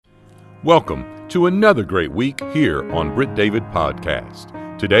Welcome to another great week here on Britt David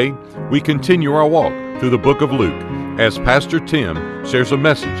Podcast. Today, we continue our walk through the book of Luke as Pastor Tim shares a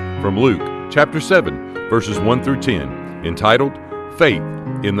message from Luke chapter 7, verses 1 through 10, entitled, Faith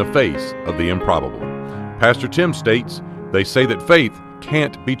in the Face of the Improbable. Pastor Tim states, they say that faith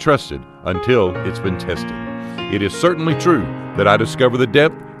can't be trusted until it's been tested. It is certainly true that I discover the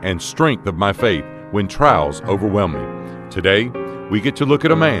depth and strength of my faith when trials overwhelm me. Today, we get to look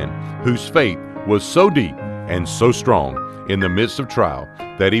at a man whose faith was so deep and so strong in the midst of trial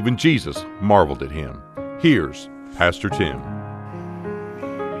that even Jesus marveled at him. Here's Pastor Tim.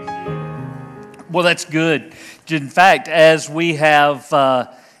 Well, that's good. In fact, as we've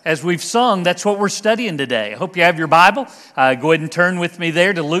sung, that's what we're studying today. I hope you have your Bible. Go ahead and turn with me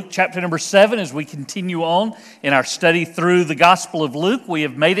there to Luke chapter number 7 as we continue on in our study through the Gospel of Luke. We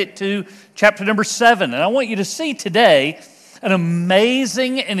have made it to chapter number 7, and I want you to see today an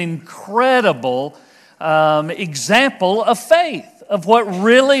amazing and incredible example of faith, of what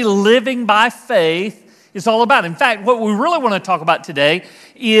really living by faith is all about. In fact, what we really want to talk about today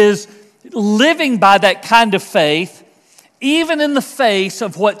is living by that kind of faith, even in the face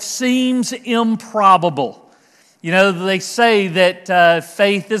of what seems improbable. You know, they say that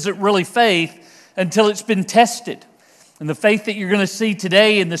faith isn't really faith until it's been tested. And the faith that you're going to see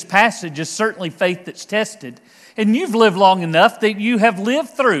today in this passage is certainly faith that's tested. And you've lived long enough that you have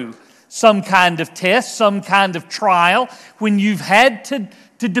lived through some kind of test, some kind of trial, when you've had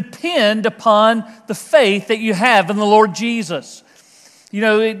to depend upon the faith that you have in the Lord Jesus. You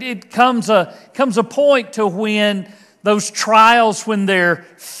know, it comes a point to when those trials, when they're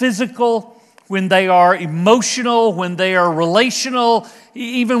physical, when they are emotional, when they are relational,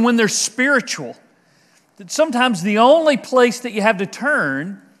 even when they're spiritual, that sometimes the only place that you have to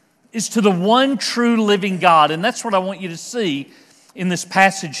turn is to the one true living God. And that's what I want you to see in this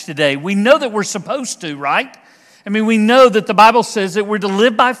passage today. We know that we're supposed to, right? I mean, we know that the Bible says that we're to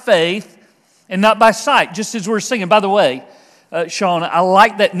live by faith and not by sight, just as we're singing. By the way, Sean, I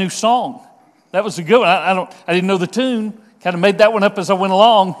like that new song. That was a good one. I didn't know the tune. Kind of made that one up as I went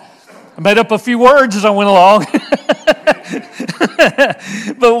along. I made up a few words as I went along.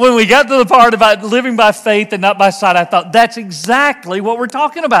 But when we got to the part about living by faith and not by sight, I thought that's exactly what we're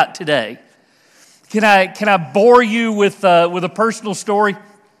talking about today. Can I bore you with a personal story?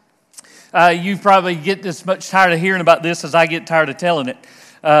 You probably get as much tired of hearing about this as I get tired of telling it.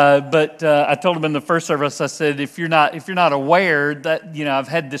 But I told him in the first service, I said, if you're not aware that, you know, I've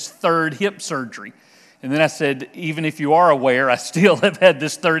had this third hip surgery. And then I said, even if you are aware, I still have had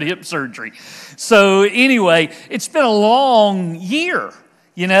this third hip surgery. So anyway, it's been a long year,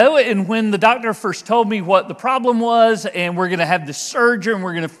 you know, and when the doctor first told me what the problem was and we're going to have this surgery and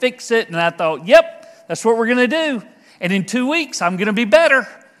we're going to fix it, and I thought, yep, that's what we're going to do. And in 2 weeks, I'm going to be better.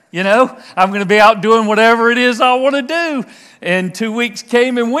 You know, I'm going to be out doing whatever it is I want to do. And 2 weeks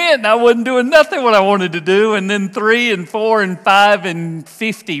came and went, and I wasn't doing nothing what I wanted to do. And then 3 and 4 and 5 and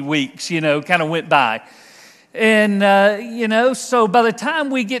 50 weeks, you know, kind of went by. And, you know, so by the time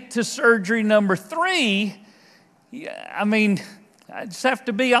we get to surgery number 3, I mean, I just have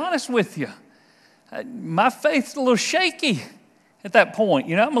to be honest with you. My faith's a little shaky at that point.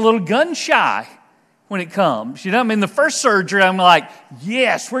 You know, I'm a little gun shy when it comes. You know, I mean, the first surgery, I'm like,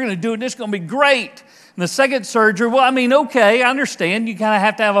 yes, we're going to do it. This is going to be great. And the second surgery, well, I mean, okay, I understand. You kind of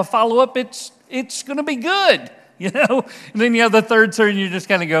have to have a follow-up. It's going to be good, you know. And then you have the third surgery, and you're just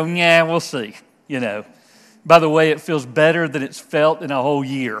kind of going, yeah, we'll see, you know. By the way, it feels better than it's felt in a whole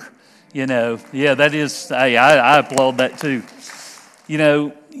year, you know. Yeah, that is, hey, I applaud that too. You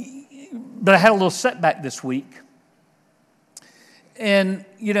know, but I had a little setback this week. And,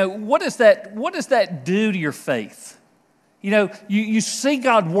 you know, what does that do to your faith? You know, you see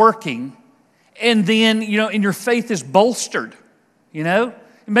God working, and then, you know, and your faith is bolstered, you know?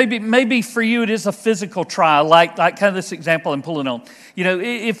 Maybe for you it is a physical trial, like kind of this example I'm pulling on. You know,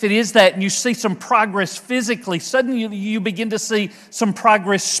 if it is that and you see some progress physically, suddenly you begin to see some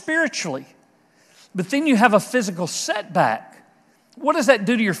progress spiritually. But then you have a physical setback. What does that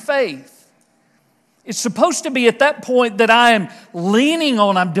do to your faith? It's supposed to be at that point that I am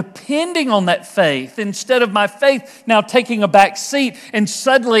I'm depending on that faith instead of my faith now taking a back seat, and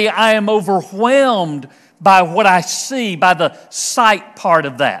suddenly I am overwhelmed by what I see, by the sight part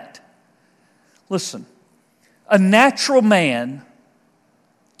of that. Listen, a natural man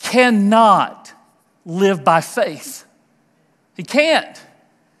cannot live by faith. He can't.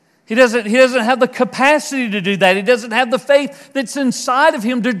 He doesn't have the capacity to do that. He doesn't have the faith that's inside of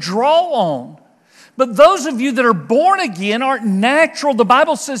him to draw on. But those of you that are born again aren't natural. The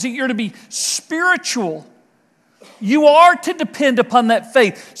Bible says that you're to be spiritual. You are to depend upon that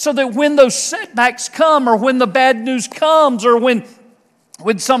faith so that when those setbacks come, or when the bad news comes, or when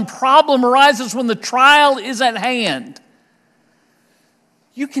some problem arises, when the trial is at hand,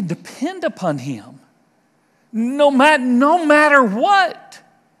 you can depend upon Him no matter what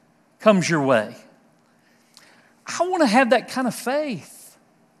comes your way. I want to have that kind of faith,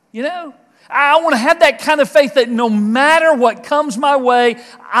 I want to have that kind of faith that no matter what comes my way,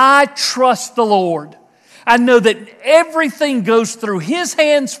 I trust the Lord. I know that everything goes through His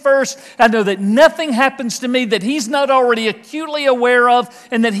hands first. I know that nothing happens to me that He's not already acutely aware of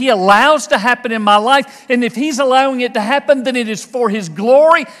and that He allows to happen in my life. And if He's allowing it to happen, then it is for His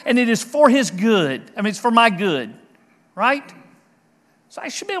glory and it is for His good. It's for my good, right? So I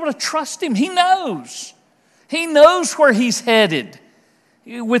should be able to trust Him. He knows. He knows where He's headed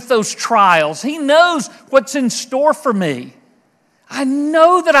with those trials. He knows what's in store for me. I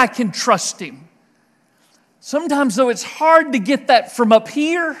know that I can trust Him. Sometimes, though, it's hard to get that from up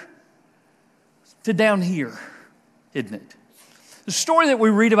here to down here, isn't it? The story that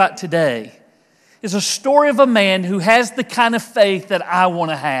we read about today is a story of a man who has the kind of faith that I want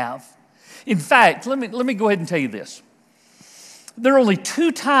to have. In fact, let me go ahead and tell you this. There are only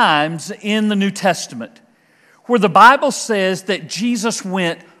 2 times in the New Testament where the Bible says that Jesus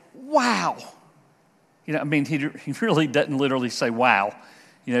went, wow. He really doesn't literally say wow.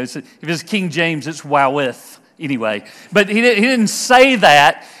 If it's King James, it's woweth anyway. But he didn't say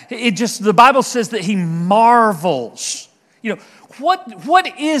that. The Bible says that He marvels.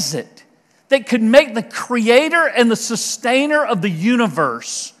 What is it that could make the creator and the sustainer of the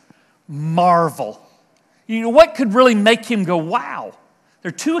universe marvel? What could really make Him go, wow? There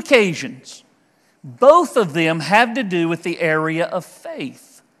are 2 occasions. Both of them have to do with the area of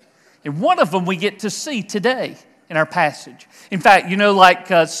faith. And one of them we get to see today in our passage. In fact,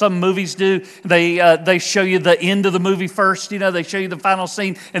 like some movies do, they show you the end of the movie first, they show you the final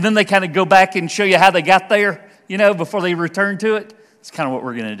scene, and then they kind of go back and show you how they got there, before they return to it. It's kind of what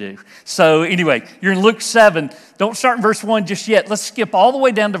we're going to do. So anyway, you're in Luke 7. Don't start in verse 1 just yet. Let's skip all the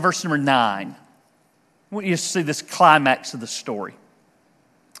way down to verse number 9. I want you to see this climax of the story.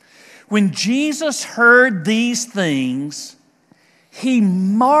 When Jesus heard these things, He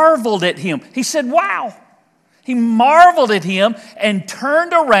marveled at Him. He said, wow. He marveled at Him and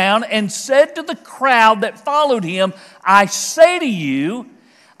turned around and said to the crowd that followed Him, I say to you,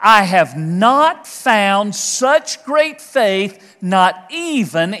 I have not found such great faith, not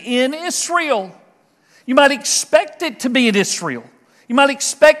even in Israel. You might expect it to be in Israel. You might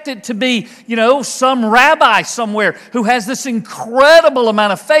expect it to be, some rabbi somewhere who has this incredible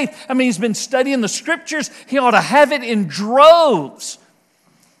amount of faith. He's been studying the Scriptures. He ought to have it in droves.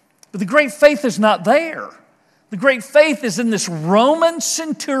 But the great faith is not there. The great faith is in this Roman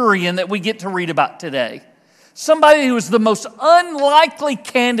centurion that we get to read about today. Somebody who is the most unlikely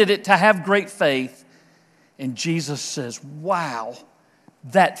candidate to have great faith. And Jesus says, wow,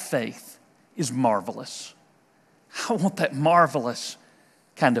 that faith is marvelous. I want that marvelous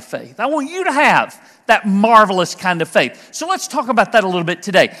kind of faith. I want you to have that marvelous kind of faith. So let's talk about that a little bit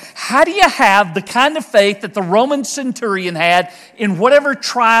today. How do you have the kind of faith that the Roman centurion had in whatever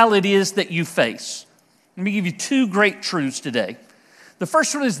trial it is that you face? Let me give you 2 great truths today. The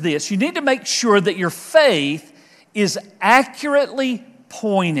first one is this. You need to make sure that your faith is accurately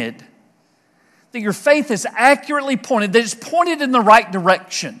pointed. That your faith is accurately pointed, that it's pointed in the right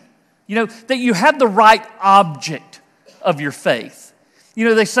direction. That you have the right object of your faith.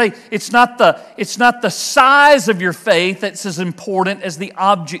 They say it's not the size of your faith that's as important as the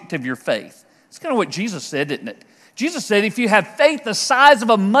object of your faith. It's kind of what Jesus said, isn't it? Jesus said if you have faith the size of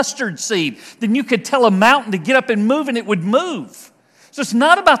a mustard seed, then you could tell a mountain to get up and move and it would move. So it's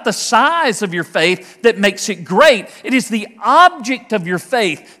not about the size of your faith that makes it great. It is the object of your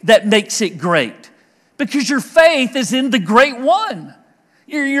faith that makes it great. Because your faith is in the great one.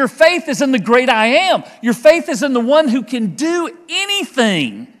 Your faith is in the great I am. Your faith is in the one who can do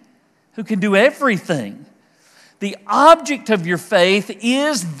anything, who can do everything. The object of your faith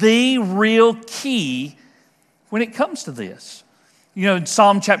is the real key when it comes to this. In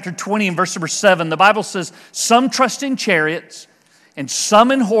Psalm chapter 20 and verse number 7, the Bible says, some trust in chariots and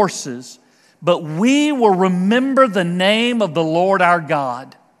some in horses, but we will remember the name of the Lord our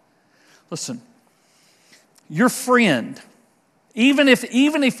God. Listen, your friend, even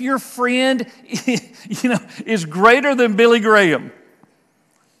if your friend is greater than Billy Graham,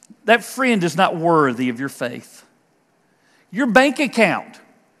 that friend is not worthy of your faith. Your bank account,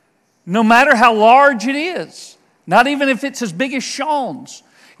 no matter how large it is, not even if it's as big as Sean's,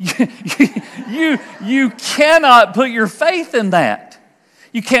 you cannot put your faith in that.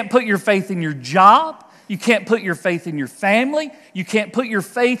 You can't put your faith in your job. You can't put your faith in your family. You can't put your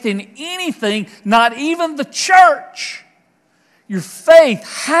faith in anything, not even the church. Your faith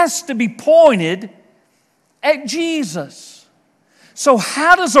has to be pointed at Jesus. So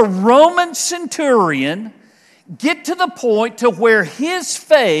how does a Roman centurion get to the point to where his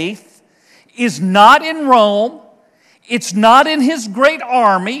faith is not in Rome, it's not in his great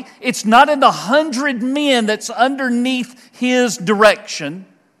army, it's not in the 100 men that's underneath his direction?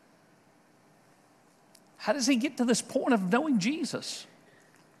 How does he get to this point of knowing Jesus?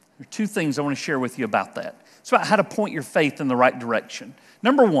 There are two things I want to share with you about that. It's about how to point your faith in the right direction.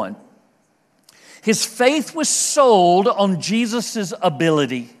 Number one, his faith was sold on Jesus'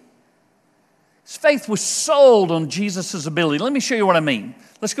 ability. His faith was sold on Jesus' ability. Let me show you what I mean.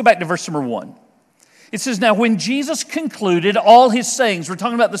 Let's go back to verse number 1. It says, now when Jesus concluded all his sayings, we're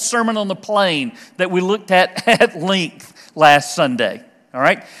talking about the Sermon on the Plain that we looked at length last Sunday. All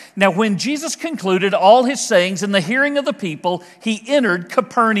right? Now when Jesus concluded all his sayings in the hearing of the people, he entered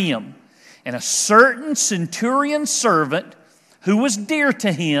Capernaum. And a certain centurion servant who was dear to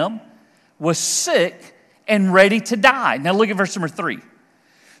him was sick and ready to die. Now look at verse number 3.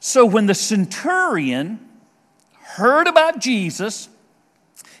 So when the centurion heard about Jesus,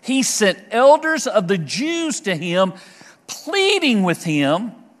 he sent elders of the Jews to him, pleading with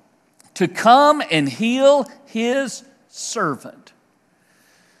him to come and heal his servant.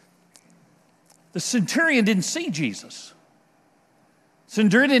 The centurion didn't see Jesus.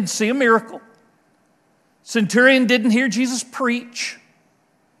 Centurion didn't see a miracle. Centurion didn't hear Jesus preach.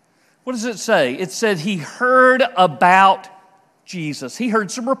 What does it say? It said he heard about Jesus. He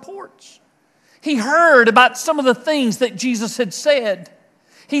heard some reports. He heard about some of the things that Jesus had said.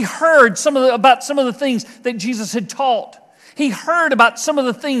 He heard about some of the things that Jesus had taught. He heard about some of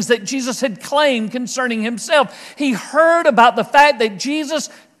the things that Jesus had claimed concerning himself. He heard about the fact that Jesus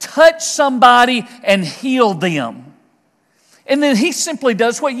touched somebody and healed them. And then he simply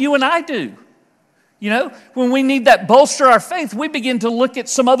does what you and I do. You know, when we need that bolster our faith, we begin to look at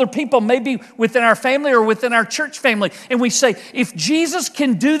some other people, maybe within our family or within our church family, and we say, if Jesus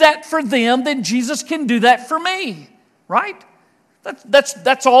can do that for them, then Jesus can do that for me, right?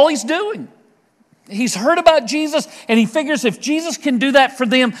 That's all he's doing. He's heard about Jesus, and he figures if Jesus can do that for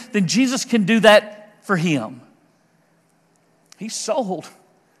them, then Jesus can do that for him. He's sold.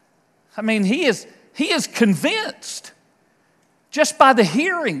 I mean, he is convinced just by the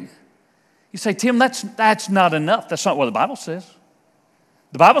hearing. You say, Tim, that's not enough. That's not what the Bible says.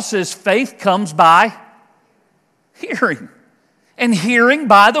 The Bible says faith comes by hearing, and hearing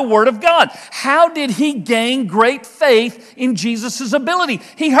by the Word of God. How did he gain great faith in Jesus' ability?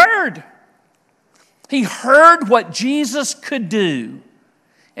 He heard. He heard what Jesus could do,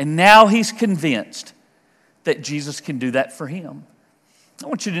 and now he's convinced that Jesus can do that for him. I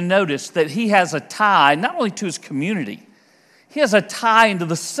want you to notice that he has a tie not only to his community, he has a tie into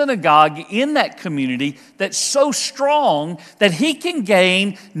the synagogue in that community that's so strong that he can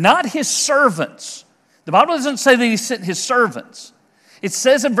gain not his servants. The Bible doesn't say that he sent his servants. It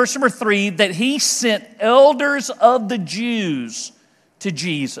says in verse number 3 that he sent elders of the Jews to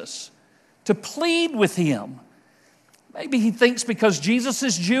Jesus to plead with him. Maybe he thinks because Jesus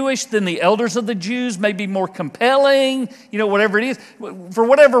is Jewish, then the elders of the Jews may be more compelling, whatever it is. For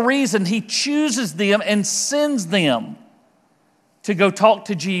whatever reason, he chooses them and sends them to go talk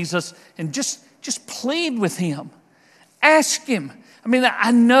to Jesus and just plead with him. Ask him. I mean, I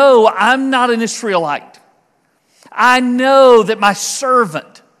know I'm not an Israelite. I know that my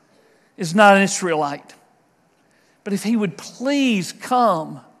servant is not an Israelite. But if he would please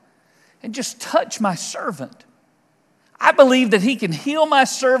come and just touch my servant, I believe that he can heal my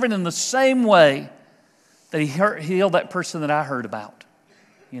servant in the same way that he healed that person that I heard about.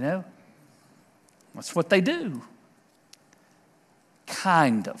 That's what they do.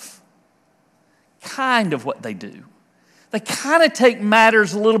 Kind of what they do. They kind of take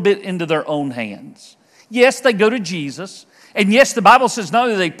matters a little bit into their own hands. Yes, they go to Jesus. And yes, the Bible says not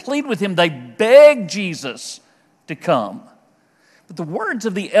only do they plead with him, they beg Jesus to come. But the words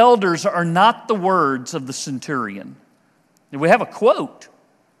of the elders are not the words of the centurion. And we have a quote.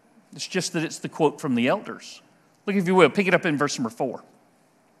 It's just that it's the quote from the elders. Look, if you will, pick it up in verse number 4.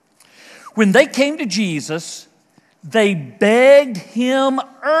 When they came to Jesus, they begged him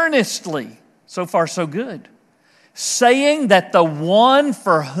earnestly, so far so good, saying that the one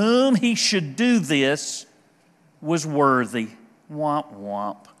for whom he should do this was worthy. Womp,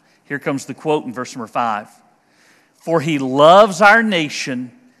 womp. Here comes the quote in verse number 5. For he loves our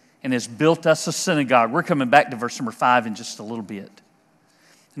nation and has built us a synagogue. We're coming back to verse number 5 in just a little bit.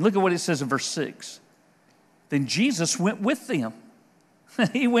 And look at what it says in verse 6. Then Jesus went with them.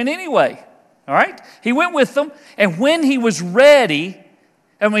 He went anyway. All right? He went with them, and when he was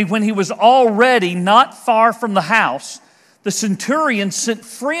already not far from the house, the centurion sent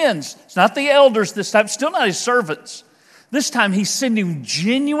friends. It's not the elders this time, still not his servants. This time he's sending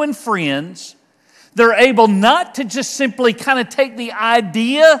genuine friends. They're able not to just simply kind of take the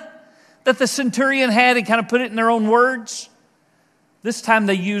idea that the centurion had and kind of put it in their own words. This time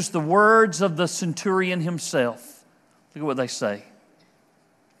they use the words of the centurion himself. Look at what they say.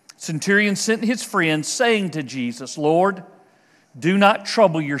 Centurion sent his friends, saying to Jesus, Lord, do not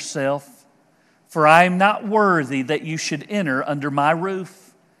trouble yourself, for I am not worthy that you should enter under my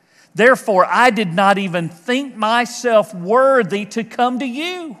roof. Therefore, I did not even think myself worthy to come to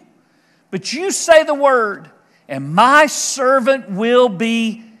you. But you say the word, and my servant will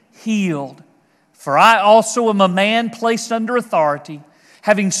be healed. For I also am a man placed under authority,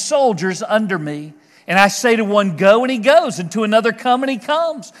 having soldiers under me. And I say to one, go, and he goes, and to another, come, and he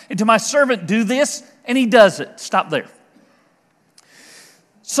comes. And to my servant, do this, and he does it. Stop there.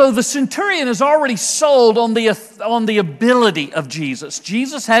 So the centurion is already sold on the ability of Jesus.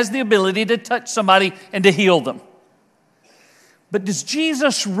 Jesus has the ability to touch somebody and to heal them. But does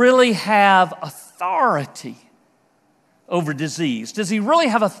Jesus really have authority over disease? Does he really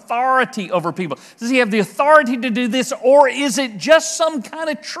have authority over people? Does he have the authority to do this, or is it just some kind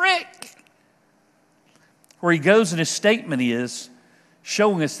of trick? Where he goes in his statement is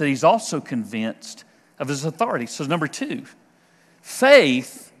showing us that he's also convinced of his authority. So number 2,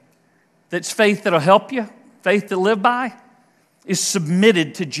 faith that'll help you, faith to live by, is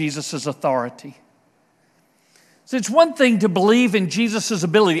submitted to Jesus' authority. So it's one thing to believe in Jesus'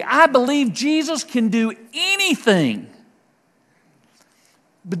 ability. I believe Jesus can do anything.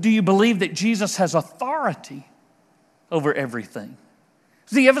 But do you believe that Jesus has authority over everything?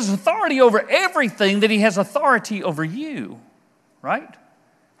 Does he have his authority over everything, that he has authority over you, right?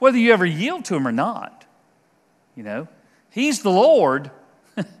 Whether you ever yield to him or not. You know, he's the Lord.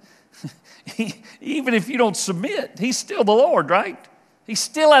 Even if you don't submit, he's still the Lord, right? He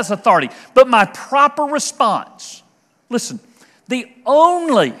still has authority. But my proper response, listen, the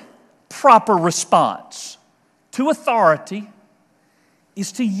only proper response to authority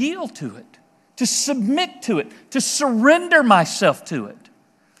is to yield to it, to submit to it, to surrender myself to it.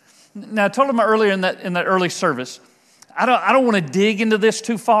 Now, I told him earlier in that early service, I don't want to dig into this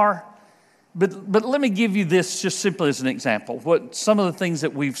too far, but let me give you this just simply as an example. What some of the things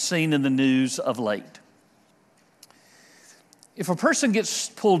that we've seen in the news of late. If a person gets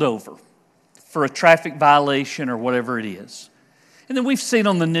pulled over for a traffic violation or whatever it is, and then we've seen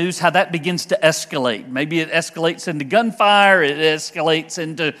on the news how that begins to escalate. Maybe it escalates into gunfire. It escalates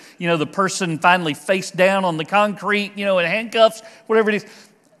into, the person finally face down on the concrete, in handcuffs, whatever it is.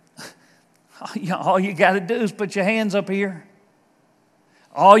 All you got to do is put your hands up here.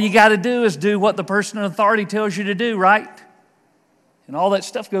 All you got to do is do what the person in authority tells you to do, right? And all that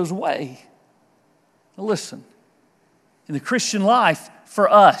stuff goes away. Now listen, in the Christian life, for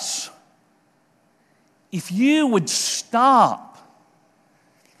us, if you would stop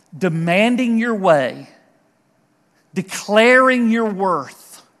demanding your way, declaring your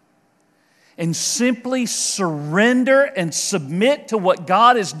worth, and simply surrender and submit to what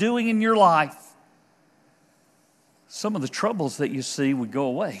God is doing in your life, some of the troubles that you see would go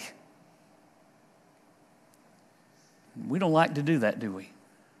away. We don't like to do that, do we?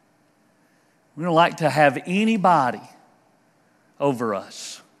 We don't like to have anybody over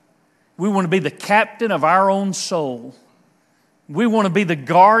us. We want to be the captain of our own soul. We want to be the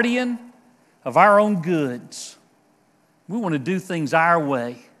guardian of our own goods. We want to do things our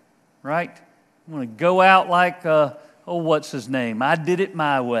way, right? We want to go out like, what's his name? I did it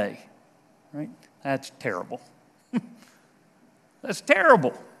my way, right? That's terrible. That's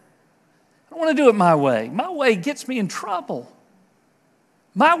terrible. I don't want to do it my way. My way gets me in trouble.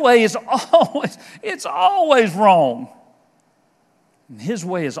 My way is always wrong. And his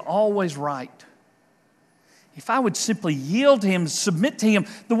way is always right. If I would simply yield to him, submit to him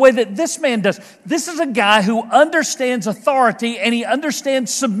the way that this man does. This is a guy who understands authority and he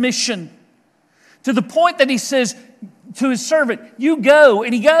understands submission to the point that he says to his servant, you go,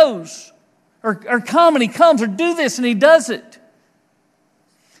 and he goes. Or come, and he comes, or do this, and he does it.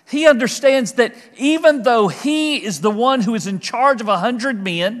 He understands that even though he is the one who is in charge of 100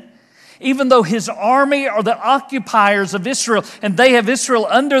 men, even though his army are the occupiers of Israel, and they have Israel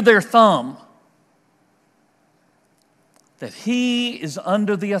under their thumb, that he is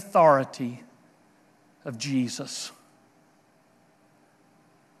under the authority of Jesus.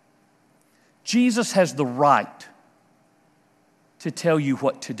 Jesus has the right to tell you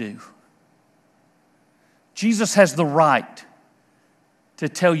what to do. Jesus has the right to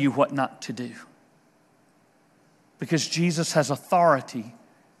tell you what not to do. Because Jesus has authority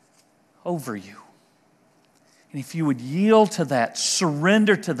over you. And if you would yield to that,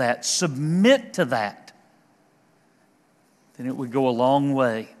 surrender to that, submit to that, then it would go a long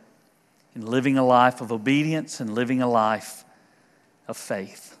way in living a life of obedience and living a life of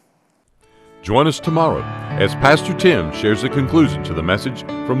faith. Join us tomorrow as Pastor Tim shares the conclusion to the message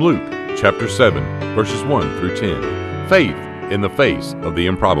from Luke chapter 7, verses 1 through 10, Faith in the Face of the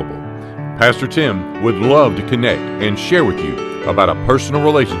Improbable. Pastor Tim would love to connect and share with you about a personal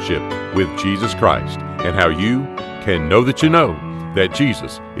relationship with Jesus Christ and how you can know that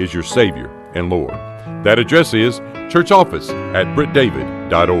Jesus is your Savior and Lord. That address is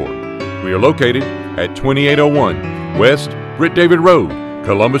churchoffice@brittdavid.org. We are located at 2801 West Britt David Road,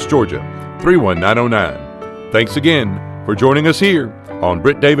 Columbus, Georgia, 31909. Thanks again for joining us here on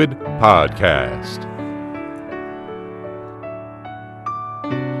Britt David Podcast.